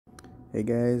Hey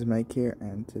guys, Mike here,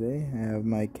 and today I have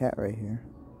my cat right here.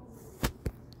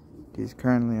 He's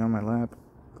currently on my lap,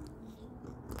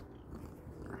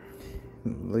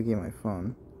 looking at my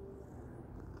phone.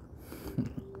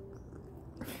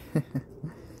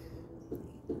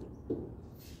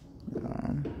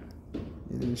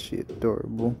 Isn't she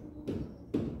adorable?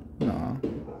 Aw.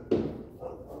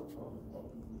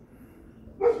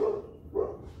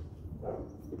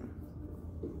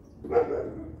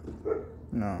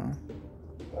 No.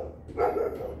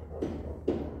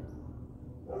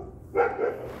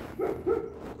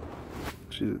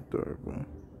 She's adorable.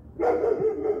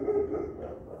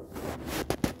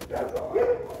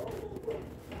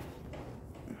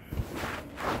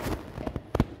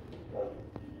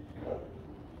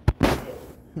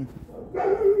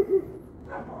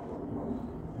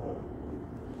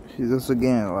 She's also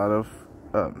getting a lot of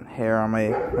hair on my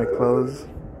clothes.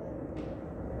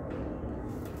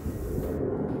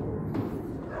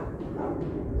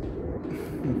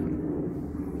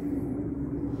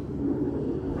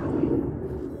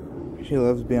 She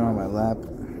loves being on my lap.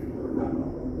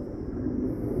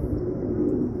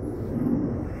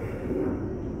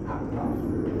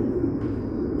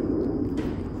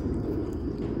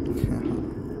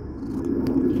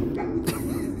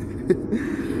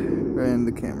 Right in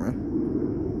the camera.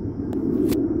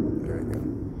 There we go.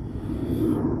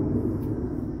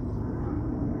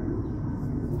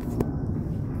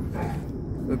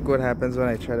 Look what happens when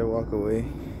I try to walk away.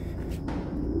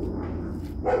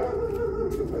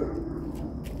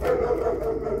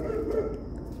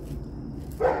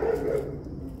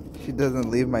 She doesn't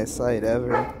leave my side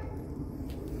ever.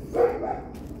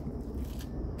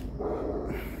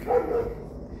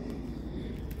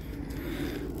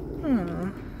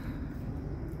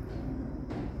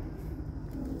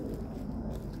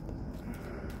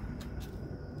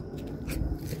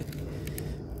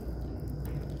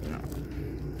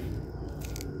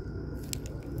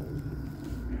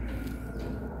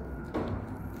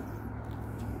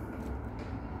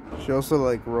 She also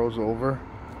like rolls over.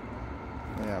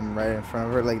 Yeah, I'm right in front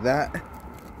of her like that.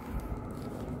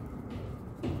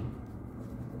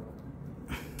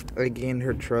 I gained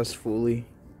her trust fully.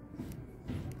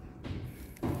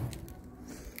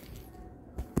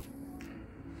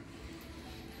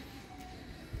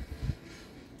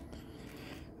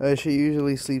 She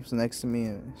usually sleeps next to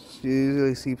me. She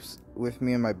usually sleeps with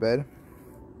me in my bed,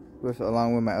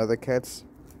 along with my other cats.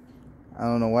 I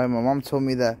don't know why. My mom told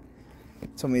me that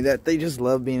they just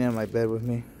love being in my bed with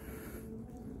me.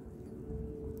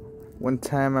 One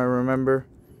time I remember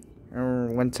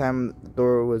one time the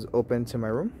door was open to my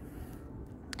room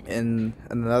in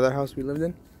another house we lived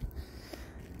in,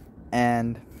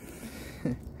 and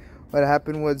what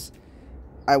happened was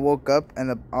I woke up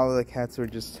and all of the cats were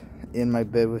just in my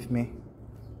bed with me.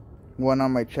 One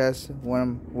on my chest,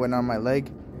 one on my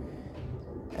leg,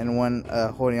 and one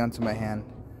holding onto my hand.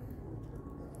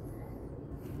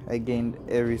 I gained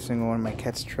every single one of my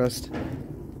cat's trust.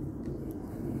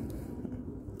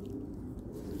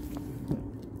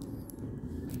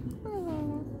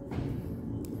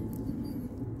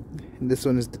 And this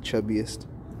one is the chubbiest.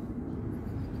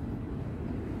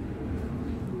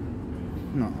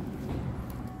 No.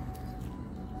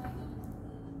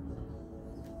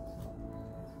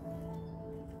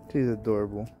 She's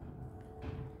adorable.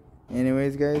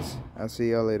 Anyways, guys, I'll see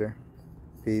y'all later.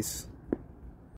 Peace.